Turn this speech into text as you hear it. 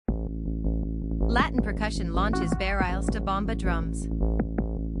Latin Percussion launches Barriles De Bomba drums.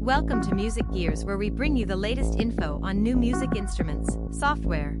 Welcome to Music Gears, where we bring you the latest info on new music instruments,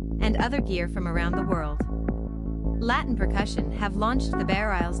 software, and other gear from around the world. Latin Percussion have launched the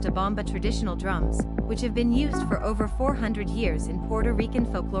Barriles De Bomba traditional drums, which have been used for over 400 years in Puerto Rican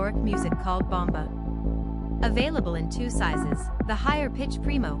folkloric music called bomba. Available in two sizes, the higher pitch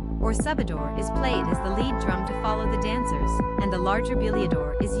Primo, or Subidor, is played as the lead drum to follow the dancers, and the larger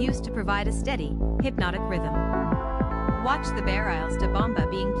Buleador is used to provide a steady, hypnotic rhythm. Watch the Barriles De Bomba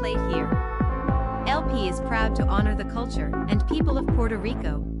being played here. LP is proud to honor the culture and people of Puerto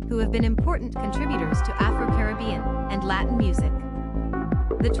Rico, who have been important contributors to Afro-Caribbean and Latin music.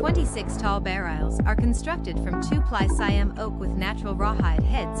 The 26-tall barriles are constructed from 2-ply Siam Oak with natural rawhide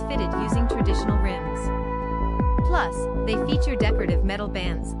heads fitted using traditional rims. Plus, they feature decorative metal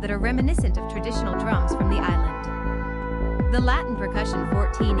bands that are reminiscent of traditional drums from the island. The Latin Percussion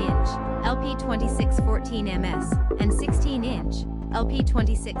 14-inch, LP 2614 ms, and 16-inch, LP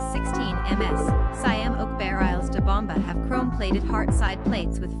 2616 ms, Siam Oak Barriles De Bomba have chrome-plated heart-side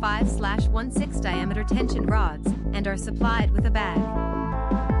plates with 5/16 diameter tension rods and are supplied with a bag.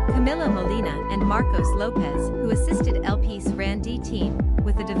 Camilo Molina and Marcos Lopez, who assisted LP's Randy team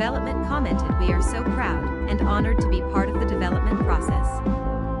with the development, commented, "We are so proud and honored to be part of the development process.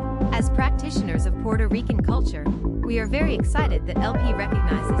 As practitioners of Puerto Rican culture, we are very excited that LP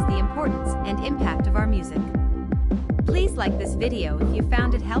recognizes the importance and impact of our music." Please like this video if you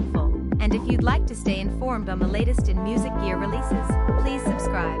found it helpful, and if you'd like to stay informed on the latest in music gear releases, please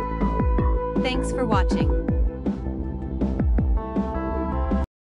subscribe. Thanks for watching.